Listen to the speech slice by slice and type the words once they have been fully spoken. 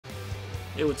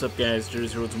Hey, what's up guys,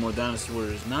 Jerz here with some more Dynasty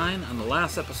Warriors 9. On the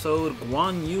last episode,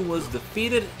 Guan Yu was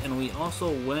defeated, and we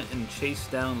also went and chased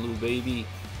down Liu Baby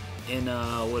in,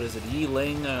 what is it,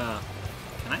 Yiling,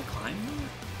 can I climb here?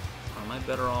 Or am I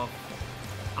better off?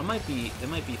 It might be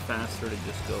faster to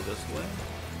just go this way.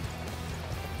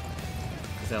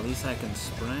 Because at least I can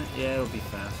sprint. Yeah, it'll be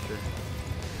faster.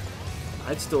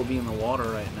 I'd still be in the water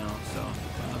right now, so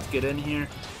let's get in here.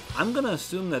 I'm gonna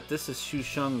assume that this is Xu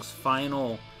Sheng's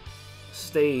final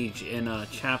stage in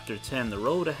chapter 10, the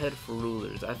road ahead for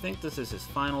rulers. I think this is his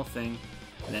final thing,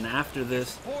 and then after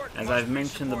this, as I've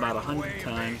mentioned about 100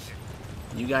 times,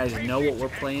 you guys know what we're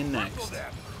playing next.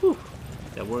 Whew.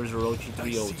 That Where's Orochi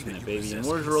 3 Ultimate, baby, and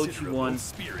Where's Orochi 1.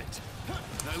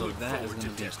 So that is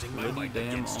going to be pretty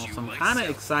damn awesome. I'm kind of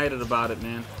excited about it,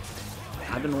 man.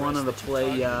 I've been wanting to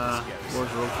play Where's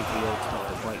Orochi 3 Ultimate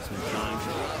for quite some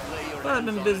time, but I've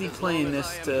been busy playing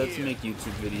this to make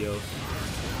YouTube videos.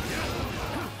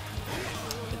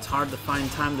 It's hard to find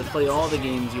time to play all the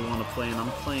games you want to play, and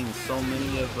I'm playing so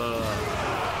many of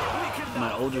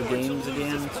my older games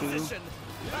again too.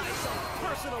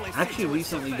 I actually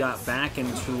recently got back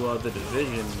into the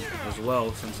Division as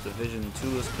well, since Division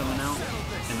 2 is coming out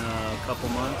in a couple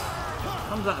months. It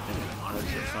comes out, I think, in March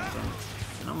or something.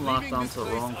 And I'm locked onto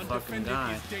the wrong fucking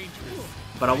guy.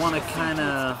 But I want to kind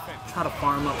of try to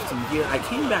farm up some gear. I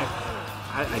came back,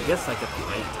 I guess, like at the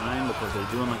right time, because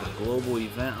they're doing like a global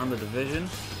event on the Division.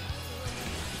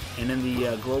 And in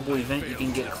the global event, you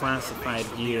can get classified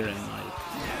gear, and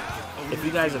like, if you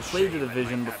guys have played the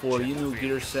Division before, you knew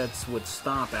gear sets would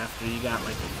stop after you got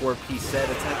like a 4-piece set.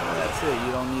 It's like, oh, that's it,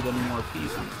 you don't need any more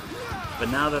pieces. But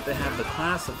now that they have the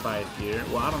classified gear,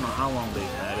 well, I don't know how long they've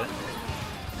had it,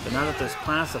 but now that there's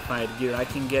classified gear, I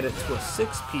can get it to a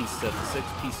 6-piece set. The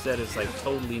 6-piece set is like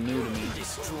totally new to me.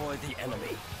 Destroy the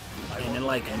enemy. And it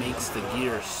like makes the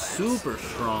gear super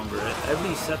stronger.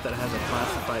 Every set that has a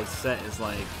classified set is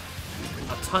like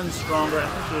a ton stronger. I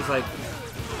think there's like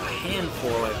a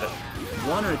handful, like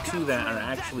one or two that are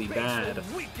actually bad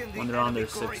when they're on their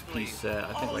 6-piece set.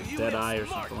 I think like Deadeye or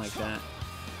something like that.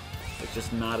 It's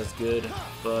just not as good,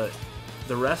 but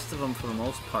the rest of them, for the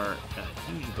most part, got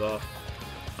a huge buff.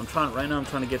 Right now I'm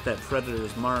trying to get that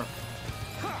Predator's Mark.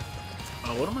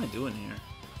 Oh, what am I doing here?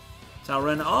 Cao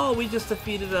Ren. Oh, we just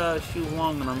defeated Xu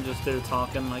Huang, and I'm just there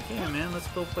talking like, hey man, let's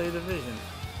go play Division.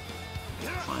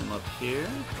 Climb up here.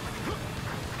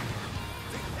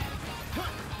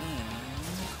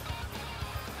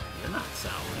 You're not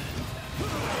Cao Ren.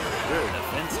 You're a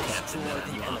defense captain that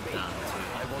I'm locked down to.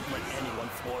 I won't let anyone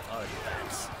thwart our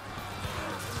advance.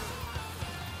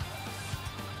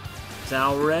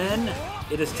 Cao Ren,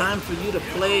 it is time for you to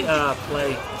play.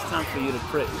 It's time for you to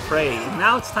pray.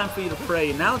 Now it's time for you to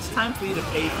pray. Now it's time for you to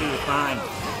pay for your crime.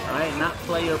 Alright? Not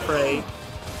play or pray.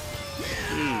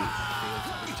 Jeez.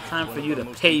 It's time for you to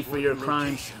pay for your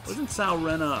crimes. Wasn't Cao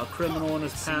Ren a criminal in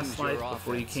his past life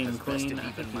before he came clean?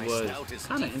 I think he was.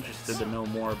 Kind of interested to know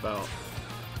more about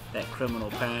that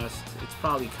criminal past. It's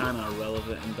probably kind of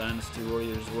irrelevant in Dynasty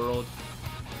Warriors world.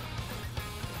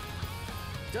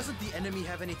 Doesn't the enemy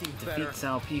have anything better? Defeat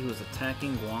Cao Pi, who's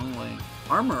attacking Guangling.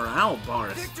 Our morale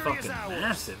bar is fucking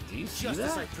massive. Do you see Just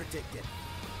that? as I predicted.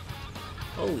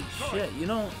 Holy shit! You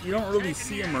don't really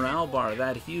see a morale bar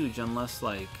that huge unless,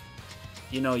 like,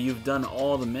 you know, you've done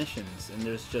all the missions and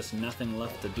there's just nothing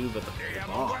left to do but the They have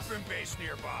boss. a weapon base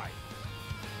nearby.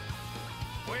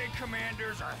 Wei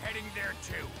commanders are heading there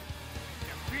too.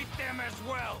 Defeat them as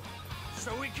well,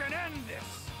 so we can end this.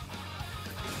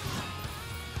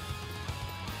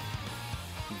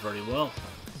 Very well.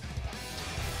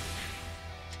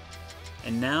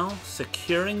 And now,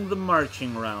 securing the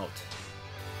marching route.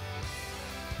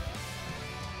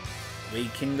 Wei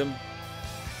Kingdom.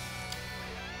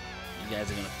 You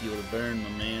guys are gonna feel the burn, my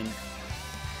man.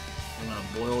 I'm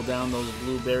gonna boil down those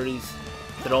blueberries,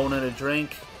 throw in a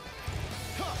drink.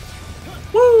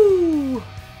 Woo!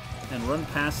 And run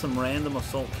past some random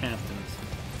assault captains.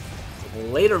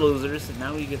 Later, losers, and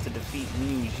now we get to defeat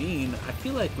Miu Jin. I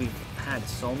feel like we've had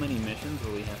so many missions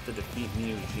where we have to defeat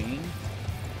Miu Jin.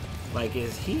 Like,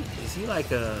 is he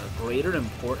like a greater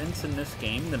importance in this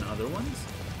game than other ones?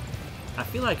 I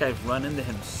feel like I've run into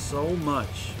him so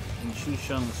much in Xu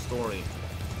Sheng's story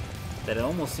that it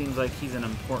almost seems like he's an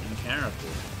important character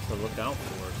to look out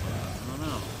for. So, I don't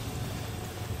know.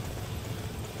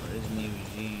 Where is Miu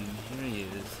Jin? Here he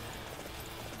is.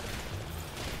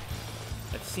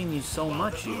 I've seen you so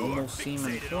much, you almost seem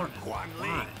important.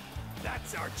 Why?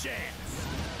 That's our chance.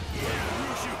 Yeah,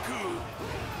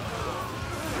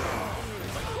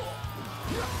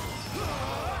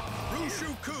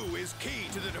 Rushuku is key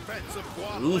to the defense of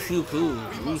Guan. Rushuku.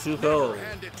 We must never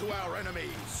hand it to our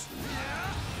enemies.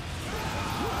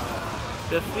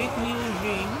 Defeat Xu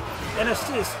Sheng and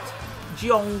assist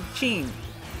Jiang Qing.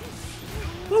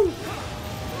 Woo!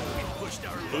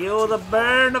 Feel the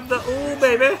burn of the ooh,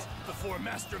 baby. Before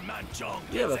Master Manchong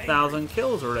You have 1,000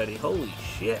 kills already. Holy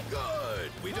shit.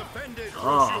 Good. We defended.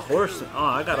 Oh, horse. Oh,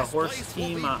 I got a horse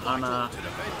team on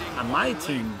my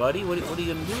team, buddy. What are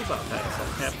you gonna do about that,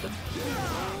 Captain?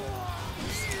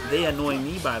 They annoy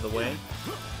me, by the way.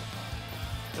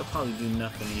 They'll probably do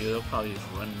nothing to you. They'll probably just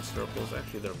run in circles.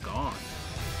 Actually, they're gone.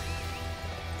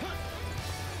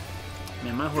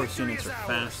 Man, my horse units are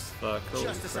fast. Fuck.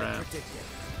 Holy crap.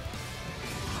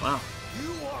 Wow.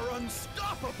 You are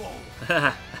unstoppable.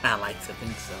 I like to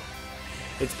think so.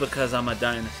 It's because I'm a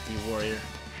Dynasty Warrior.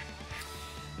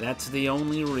 That's the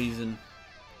only reason.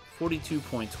 42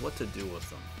 points. What to do with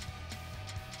them?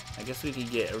 I guess we could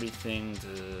get everything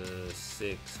to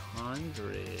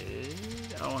 600.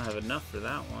 I don't have enough for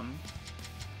that one.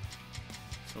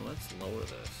 So let's lower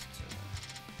this to...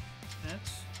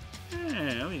 That's...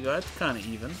 there we go. That's kind of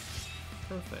even.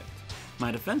 Perfect.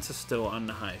 My defense is still on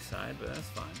the high side, but that's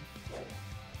fine.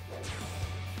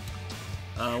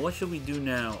 What should we do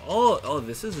now? Oh,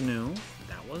 this is new.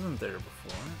 That wasn't there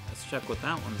before. Let's check what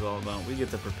that one's all about. We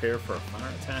get to prepare for a fire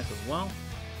attack as well.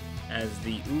 As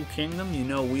the Wu Kingdom, you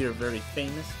know we are very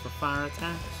famous for fire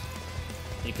attacks.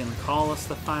 You can call us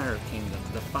the Fire Kingdom,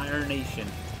 the Fire Nation.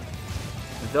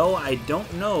 Though I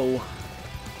don't know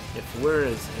if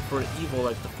we're evil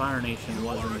like the Fire Nation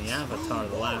was in the Avatar,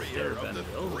 the last Airbender.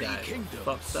 Those guys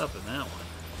fucked up in that one.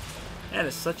 That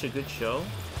is such a good show.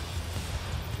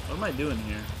 What am I doing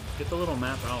here? Get the little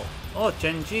map out. Oh,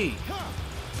 Chenji!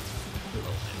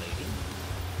 Hello, my lady.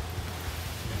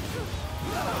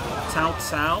 Cao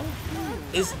Cao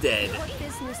is dead.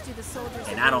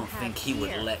 And I don't think he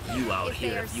would let you out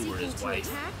here if you were his wife.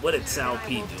 What did Cao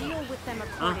Pi do?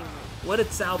 Huh? What did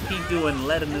Cao Pi do in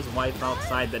letting his wife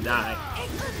outside to die?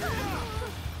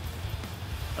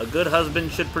 A good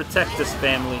husband should protect his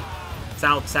family.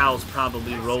 Cao Cao's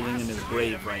probably rolling in his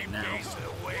grave right now.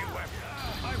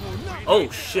 Oh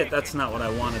shit, that's not what I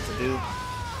wanted to do.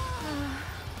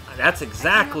 That's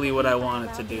exactly what I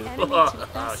wanted to do.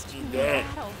 Oh, she's dead.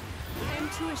 I'm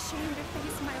too ashamed to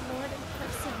face my lord in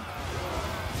person.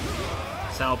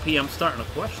 Cao Pi, I'm starting to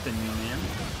question you, man.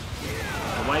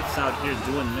 My wife's out here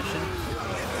doing missions.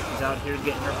 She's out here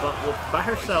getting her butt whooped by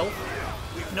herself.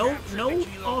 No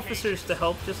officers to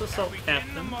help, just assault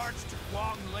captains.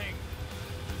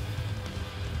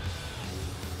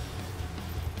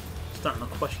 Starting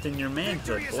to question your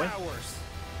manhood, boy.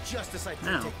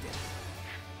 Now,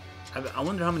 I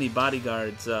wonder how many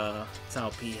bodyguards Cao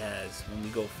Pi has when we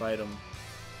go fight him.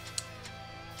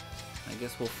 I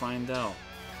guess we'll find out.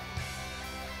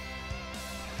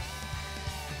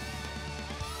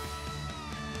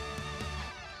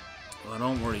 Well,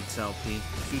 don't worry, Cao Pi.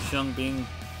 Xu Sheng, being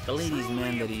the ladies'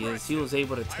 man that he is, he was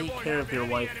able to take care of your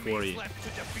wife for you.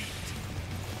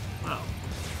 Wow,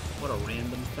 what a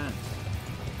random fence.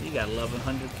 You got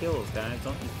 1,100 kills, guys.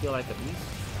 Don't you feel like a beast?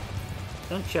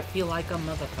 Don't you feel like a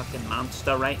motherfucking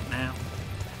monster right now?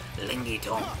 Lingy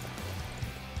Tong.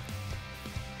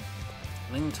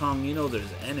 Ling Tong, you know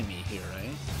there's enemy here,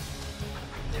 right?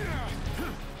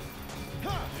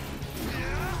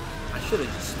 I should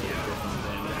have just spoke with them,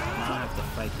 damn it. I don't have to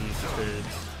fight these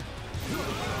turds.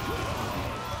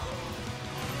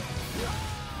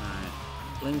 Alright.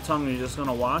 Ling Tong, you're just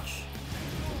gonna watch?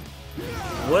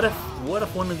 What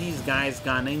if one of these guys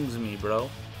ganings me, bro?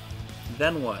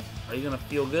 Then what? Are you gonna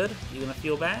feel good? You gonna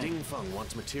feel bad? Ding Feng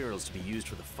wants materials to be used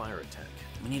for the fire attack.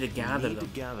 We need to gather them. We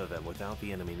need to gather them without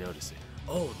the enemy noticing.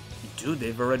 Oh, dude,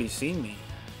 they've already seen me.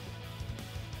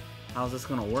 How's this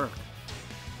gonna work?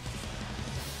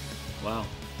 Wow.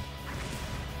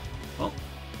 Well,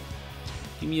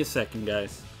 give me a second,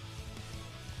 guys.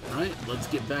 Alright, let's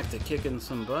get back to kicking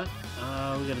some butt.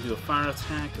 We gotta do a fire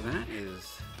attack. That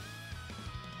is...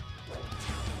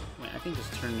 Wait, I can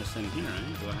just turn this in here,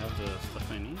 right? Do I have the stuff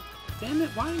I need? Damn it,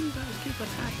 why do you guys keep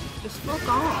attacking? Just fuck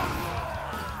off!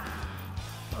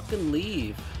 Fucking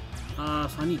leave.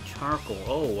 So I need charcoal.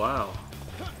 Oh, wow.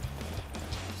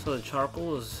 So the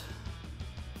charcoal is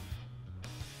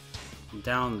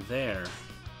down there.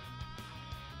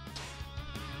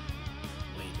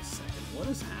 Wait a second. What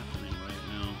is happening right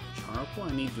now? Charcoal?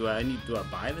 Do I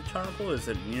buy the charcoal? Is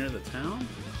it near the town?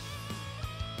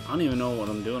 I don't even know what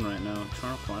I'm doing right now.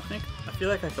 Charcoal. I feel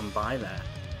like I can buy that.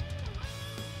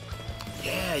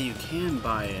 Yeah, you can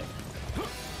buy it.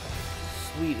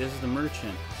 Sweet, this is the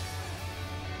merchant.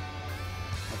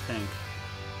 I think.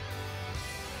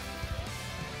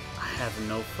 I have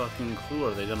no fucking clue.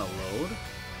 Are they gonna load?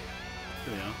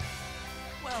 Here we go.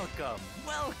 Welcome,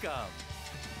 welcome.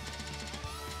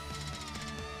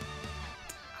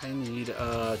 I need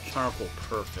charcoal.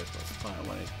 Perfect. Let's buy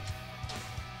like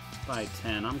buy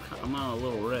 10. I'm a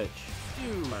little rich,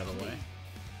 by the way.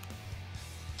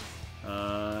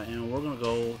 And we're gonna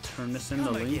go turn this into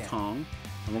Ling Tong,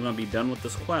 and we're gonna be done with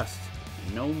this quest.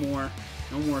 No more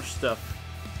stuff.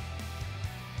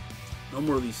 No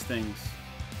more of these things.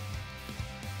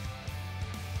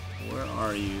 Where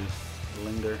are you,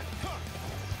 Linger?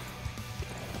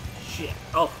 Shit.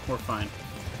 Oh, we're fine.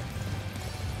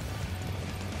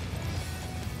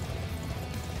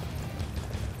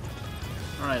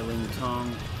 Alright, Ling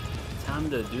Tong. Time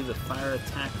to do the fire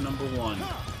attack number 1.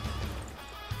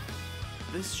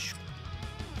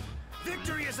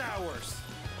 Victory is ours!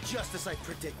 Just as I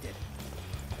predicted.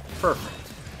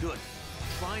 Perfect. Good.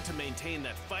 Try to maintain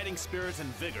that fighting spirit and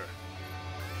vigor.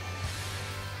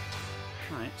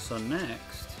 Alright, so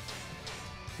next,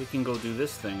 we can go do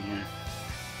this thing here.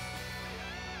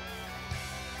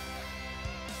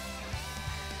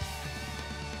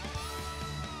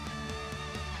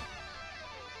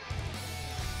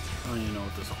 I don't even know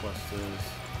what this quest is.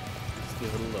 Let's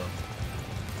give it a look.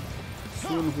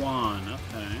 Sun Huan,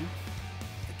 okay.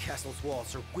 The castle's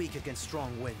walls are weak against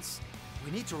strong winds.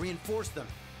 We need to reinforce them,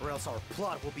 or else our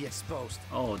plot will be exposed.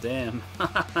 Oh, damn.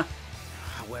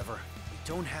 However, we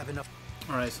don't have enough.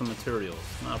 Alright, some materials.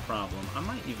 Not a problem. I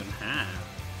might even have.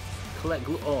 Collect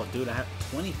glue. Oh, dude, I have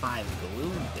 25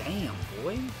 glue. Damn,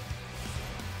 boy.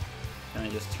 Can I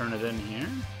just turn it in here?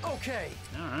 Okay.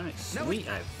 Alright, sweet.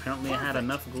 Apparently I had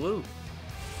enough glue.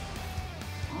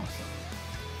 Awesome.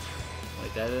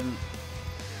 Wait, that didn't...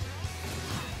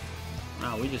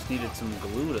 Wow, we just needed some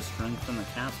glue to strengthen the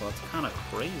castle. That's kind of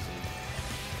crazy.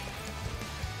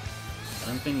 I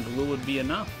didn't think glue would be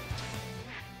enough.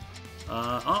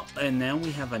 Oh, and now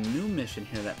we have a new mission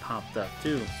here that popped up,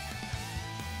 too.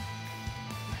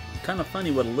 Kind of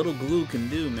funny what a little glue can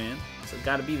do, man. So it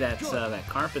gotta be that that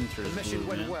carpenter's glue,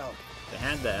 man. Well. They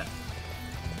had that.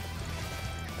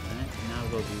 Alright, now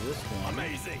we'll do this one.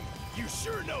 Amazing! You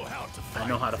sure know how to fight. I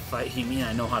know how to fight. You mean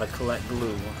I know how to collect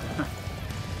glue?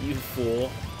 You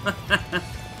fool.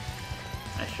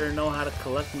 I sure know how to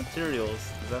collect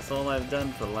materials. That's all I've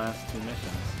done for the last 2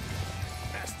 missions.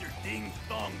 Master Ding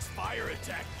Thong's fire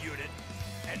attack unit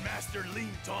and Master Ling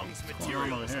Tong's What's going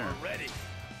on over materials here? are ready.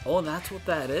 Oh, that's what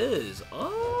that is.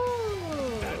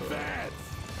 Oh. Advance!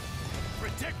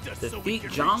 Protect us so we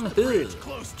Defeat can Zhang reach the He. bridge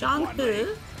close to Zhang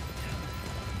Guanling.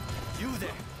 He. You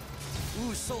there.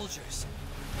 Ooh, soldiers.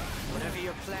 Whatever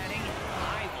you're planning,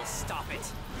 I will stop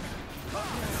it.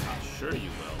 Sure you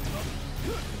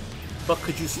will. But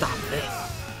could you stop this?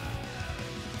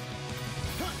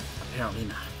 Apparently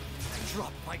not.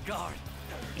 Drop my guard.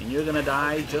 And you're gonna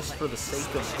die just for the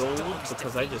sake of gold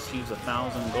because I just used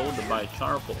 1,000 gold to buy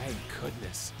charcoal. Thank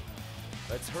goodness.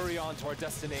 Let's hurry on to our I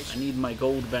destination. need my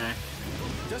gold back.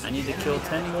 I need to kill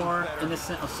 10 more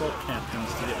innocent assault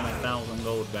captains to get my 1,000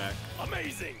 gold back.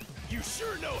 Amazing! You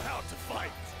sure know how to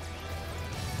fight.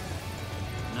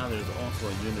 Now there's also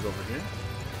a unit over here.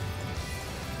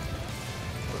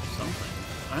 Or something.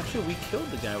 Actually, we killed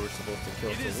the guy we're supposed to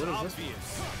kill, It is so what is obvious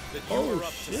this? that you Oh are up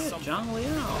to shit, something. John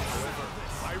Liao.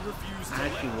 I refuse to I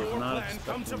actually let was your not plan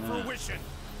come to expecting that. fruition.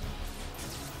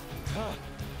 Huh.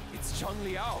 It's Zhang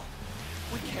Liao.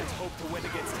 We can't hope to win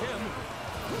against him.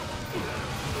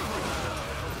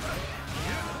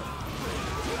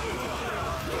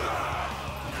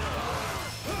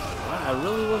 Wow, I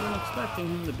really wasn't expecting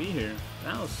him to be here.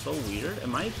 That was so weird.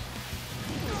 Am I...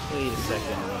 Wait a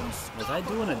second. Was I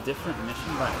doing a different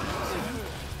mission by accident?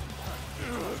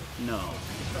 No. I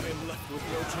am left with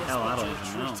no choice Hell, I but don't to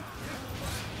even know. retreat.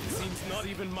 It seems not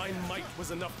even my might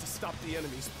was enough to stop the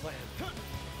enemy's plan.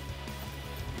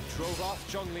 You drove off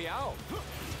Zhang Liao.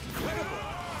 Incredible.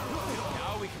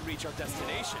 Now we can reach our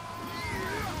destination.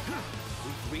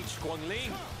 We've reached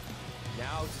Guanling.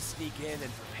 Now to sneak in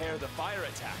and prepare the fire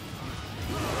attack.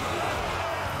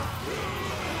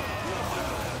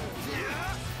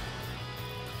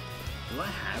 Do I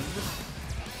have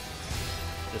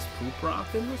this poop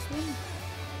rock in this one?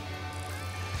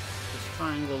 This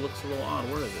triangle looks a little odd.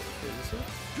 Where is it? Is this it?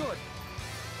 Good.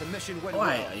 The mission went Oh,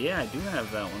 well. yeah, I do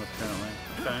have that one apparently.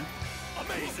 Okay.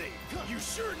 Amazing! You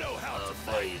sure know how to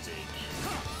fight.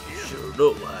 Sure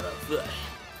know how to fight.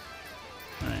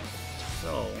 Alright,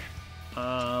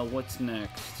 so, what's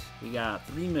next? We got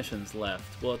 3 missions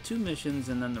left. Well, 2 missions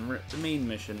and then the main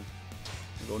mission.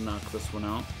 We'll go knock this one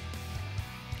out.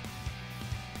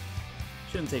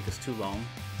 Shouldn't take us too long.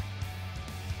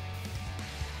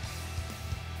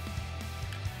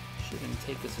 Shouldn't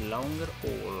take us long at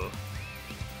all.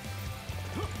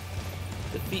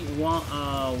 Defeat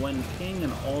Wen Ping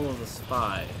and all of the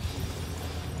spies.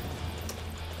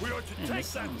 We are to Man, take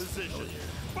this that sounds position. familiar.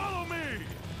 Follow me.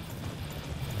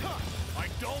 I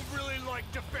don't really like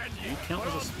defending, You count but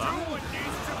as a I'll spy? do what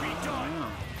needs to be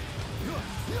done.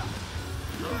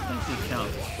 I don't think he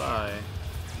counts as a spy.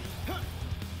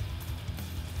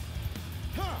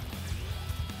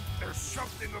 There's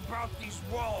something about these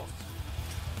walls.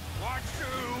 Watch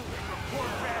through and report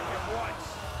back at once.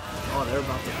 Oh, they're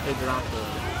about to figure out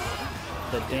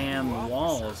the damn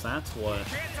walls. That's what.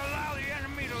 Can't allow the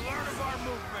enemy to learn of our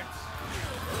movements.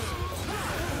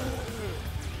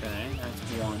 Okay, that's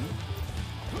one.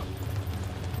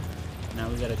 Now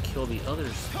we gotta kill the other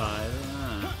spy.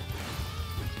 Ah.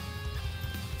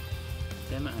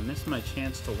 Damn it, I missed my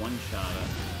chance to one-shot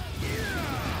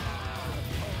it.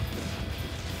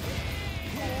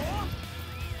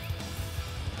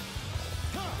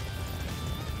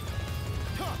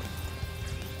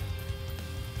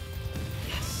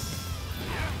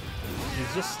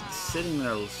 He's just sitting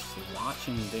there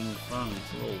watching things from.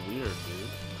 It's a little weird, dude.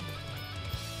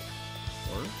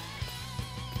 Or?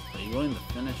 Are you going to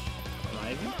finish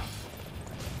driving?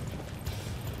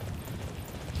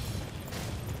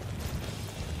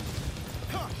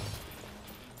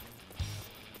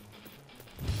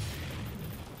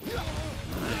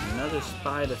 Alright, another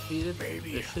spy defeated.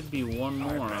 There should be one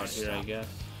more out here, I guess.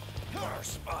 Our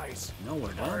spies No, we're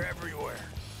are done. everywhere.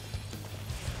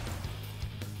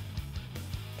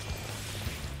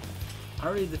 I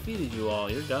already defeated you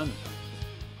all. You're done.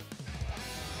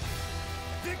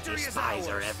 Victory is Spies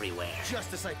are ours. everywhere.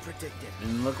 Just as I predicted.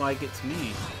 Didn't look like it's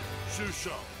me. Xu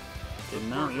Sheng. Did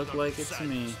not look like it's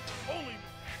me. Only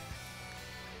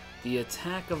The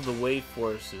attack of the Wave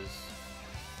Forces.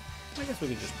 I guess we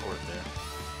could just put it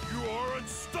there. you are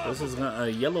unstoppable. This is a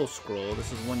yellow scroll.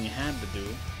 This is one you had to do.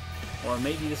 Or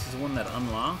maybe this is one that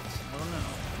unlocked? I don't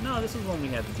know. No, this is one we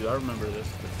had to do. I remember this.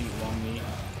 Defeat Wang Yi.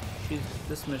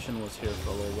 This mission was here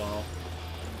for a little while.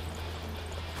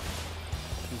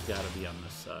 She's got to be on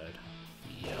this side.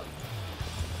 Yep.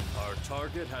 Our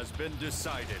target has been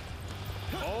decided.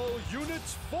 All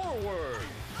units forward!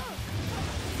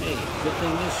 Hey, good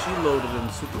thing is she loaded in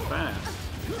super fast.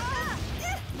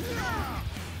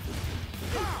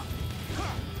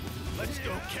 Let's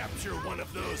go capture one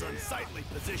of those unsightly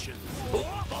positions.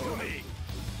 Follow me.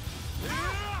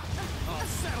 I'll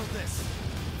settle this.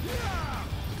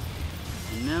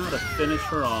 And now to finish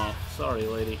her off. Sorry,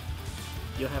 lady.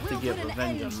 You'll have to get We'll put an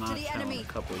revenge end on to my the town in enemy. a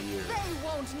couple of years. They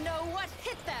won't know what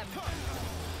hit them.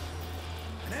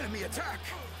 An enemy attack.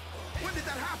 When did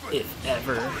that happen? If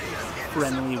ever.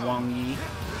 Friendly Wang Yi.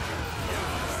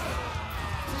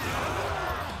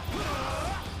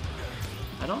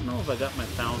 I don't know if I got my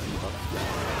 1,000 bucks.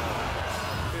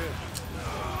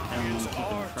 I don't even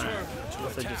keeping track. I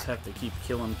guess I just have to keep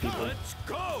killing people. Let's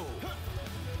go!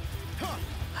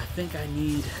 I think I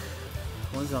need...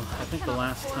 I think the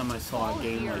last time I saw a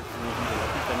game like 300, I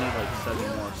think I need like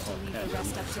 7 more soul Leave the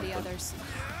rest up to the others.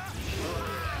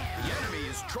 The enemy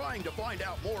is trying to find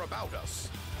out more about us.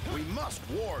 We must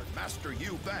warn Master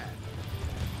Yu Fan.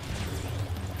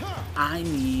 I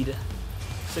need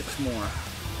 6 more.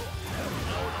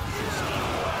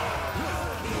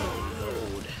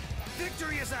 Load.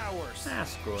 Victory is ours. Ah,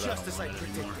 screw it, Just as I I don't want it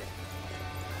anymore. predicted.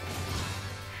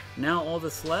 Now all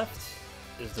that's left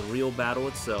is the real battle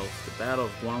itself, the Battle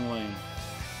of Guangling.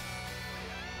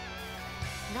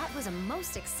 That was a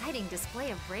most exciting display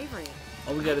of bravery.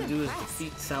 All we gotta I'm do is impressed.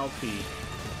 defeat Cao Pi.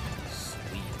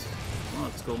 Sweet. Well,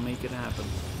 let's go make it happen.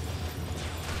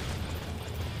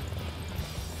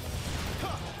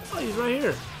 Oh, he's right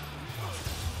here.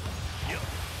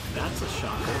 That's a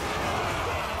shocker.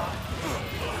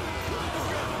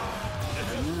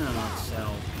 Now,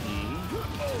 Cao Pi.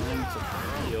 Time to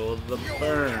feel the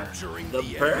burn. The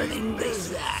burning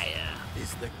desire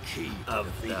Is the key to of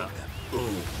defeating the... them.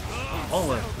 Ooh. Oh,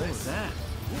 what was that?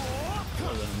 That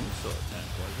wasn't a Muso attack,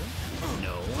 was it?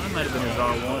 No, that might have been his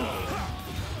R1.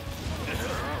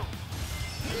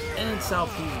 And Cao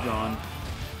Pi's gone.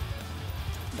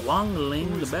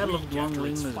 Guangling, the Battle of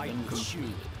Guangling has been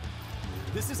completed.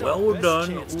 This is Well our best done,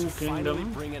 chance to Wu finally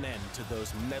Kingdom. bring an end to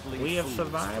those meddling We have fools.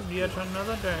 survived yet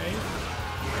another day.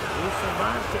 We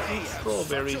survived to eat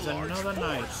strawberries Such a large another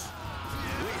night. force.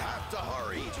 We have to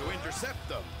hurry to intercept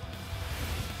them.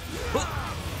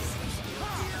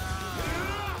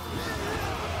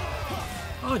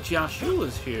 Oh, Jiashu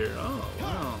is here. Oh,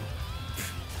 wow.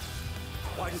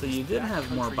 So you did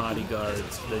have more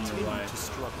bodyguards than your wife. To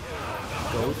struggle.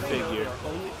 Go figure. We are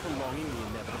only prolonging the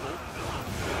inevitable.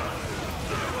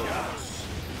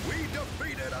 We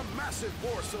defeated a massive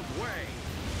force of Wei.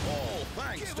 All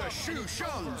thanks to Xu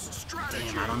Sheng's strategy.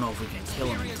 Damn, I don't know if we can kill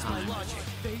him in time.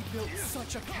 They built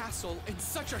such a castle in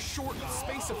such a short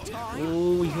space of time.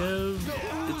 Oh, we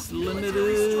have. It's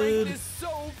Military limited. strength is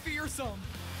so fearsome.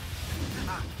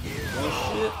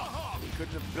 Oh shit. We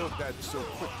couldn't have built that so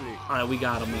quickly. Alright, we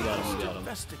got him, we got him, we got him.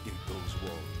 Investigate those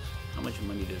walls. How much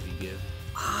money does he give?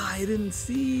 Ah, I didn't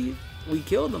see. We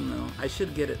killed him though. I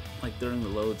should get it like during the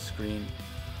load screen.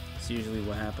 It's usually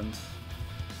what happens.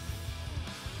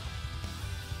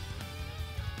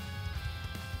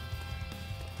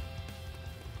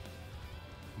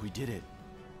 We did it.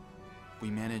 We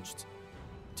managed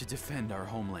to defend our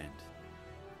homeland.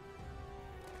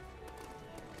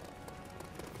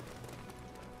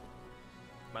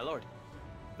 My lord,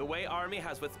 the Wei army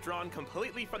has withdrawn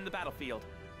completely from the battlefield.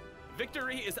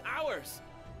 Victory is ours!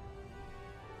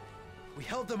 We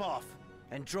held them off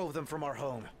and drove them from our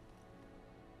home.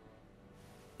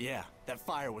 Yeah, that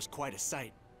fire was quite a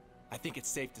sight. I think it's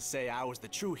safe to say I was the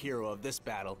true hero of this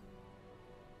battle.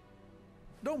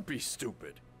 Don't be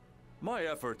stupid. My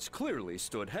efforts clearly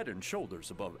stood head and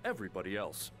shoulders above everybody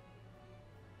else.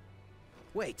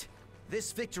 Wait,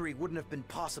 this victory wouldn't have been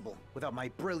possible without my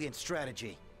brilliant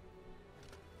strategy.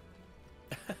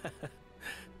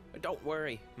 Don't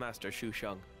worry, Master Xu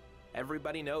Sheng.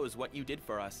 Everybody knows what you did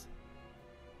for us.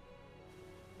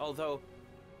 Although,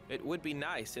 it would be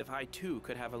nice if I too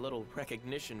could have a little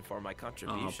recognition for my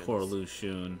contributions. Oh, poor Lu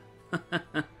Xun.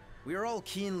 We are all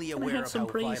keenly Can I aware have of some how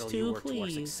praise vital too, you were to our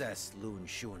please? success, Lun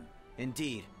Xun.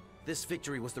 Indeed, this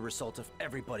victory was the result of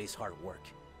everybody's hard work.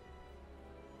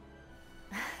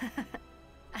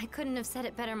 I couldn't have said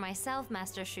it better myself,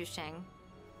 Master Xu Sheng.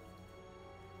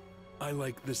 I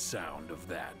like the sound of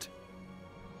that.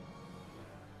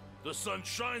 The sun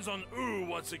shines on Wu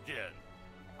once again.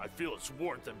 I feel its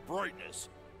warmth and brightness,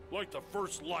 like the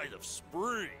first light of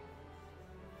spring.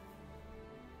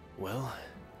 Well,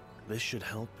 this should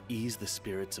help ease the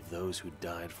spirits of those who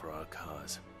died for our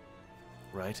cause.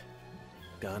 Right,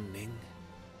 Gan Ning?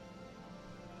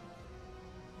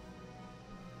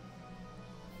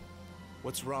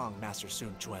 What's wrong, Master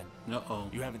Sun Quan? Uh-oh.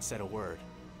 You haven't said a word.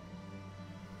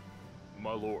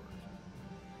 My lord.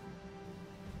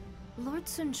 Lord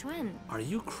Sun Quan, Are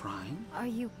you crying? are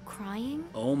you crying?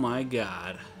 Oh my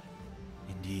god.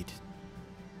 Indeed.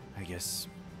 I guess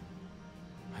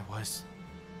I was.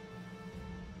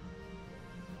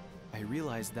 I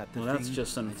realized that the Well, that's thing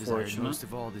just I desired unfortunate. most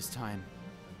of all this time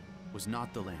was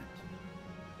not the land,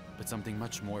 but something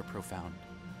much more profound.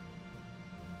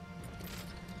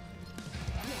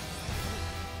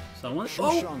 So I want. Xu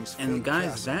Oh, Sheng's and fake guys,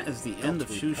 castle that is the helped end of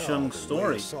Xu repel Sheng's the Wei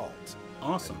story. assault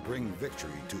Awesome. and bring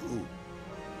victory to Wu.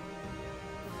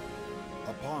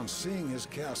 Upon seeing his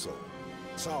castle,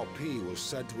 Cao Pi was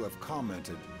said to have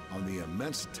commented on the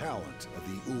immense talent of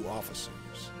the Wu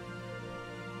officers.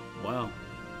 Wow.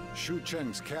 Xu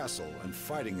Cheng's castle and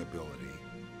fighting ability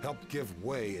helped give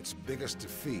Wei its biggest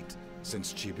defeat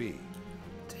since Chibi.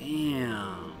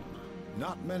 Damn.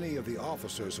 Not many of the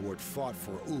officers who had fought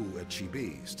for Wu at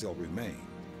Chibi still remain.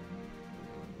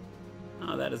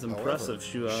 Oh, that is However, impressive,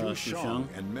 Xu Xu Sheng. Sheng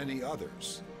and many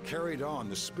others carried on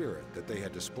the spirit that they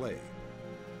had displayed.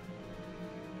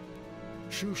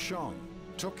 Xu Sheng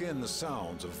took in the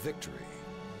sounds of victory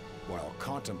while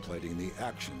contemplating the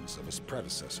actions of his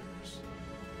predecessors.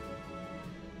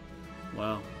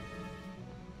 Wow.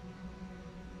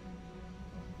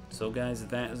 So guys,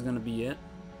 that is going to be it.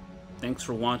 Thanks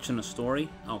for watching the story.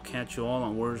 I'll catch you all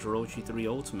on Warriors Orochi 3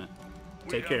 Ultimate.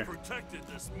 Take care. We have protected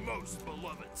this most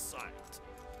beloved site.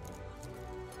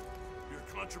 Your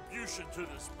contribution to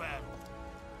this battle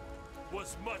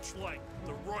was much like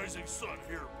the rising sun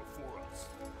here before us.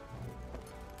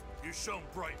 You shone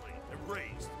brightly and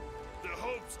raised the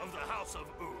hopes of the House of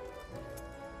Wu.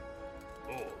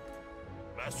 Oh,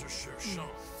 Master Xu Sheng,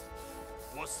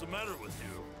 what's the matter with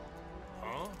you?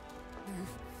 Huh?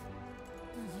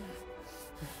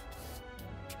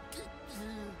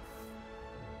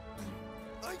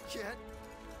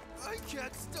 I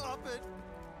can't stop it.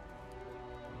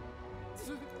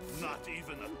 Not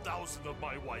even 1,000 of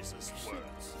my wisest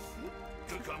words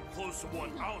could come close to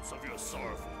 1 ounce of your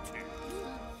sorrowful tears.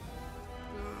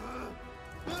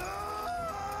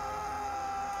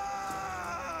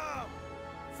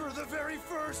 For the very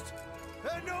first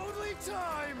and only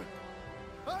time,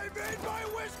 I made my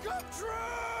wish come true!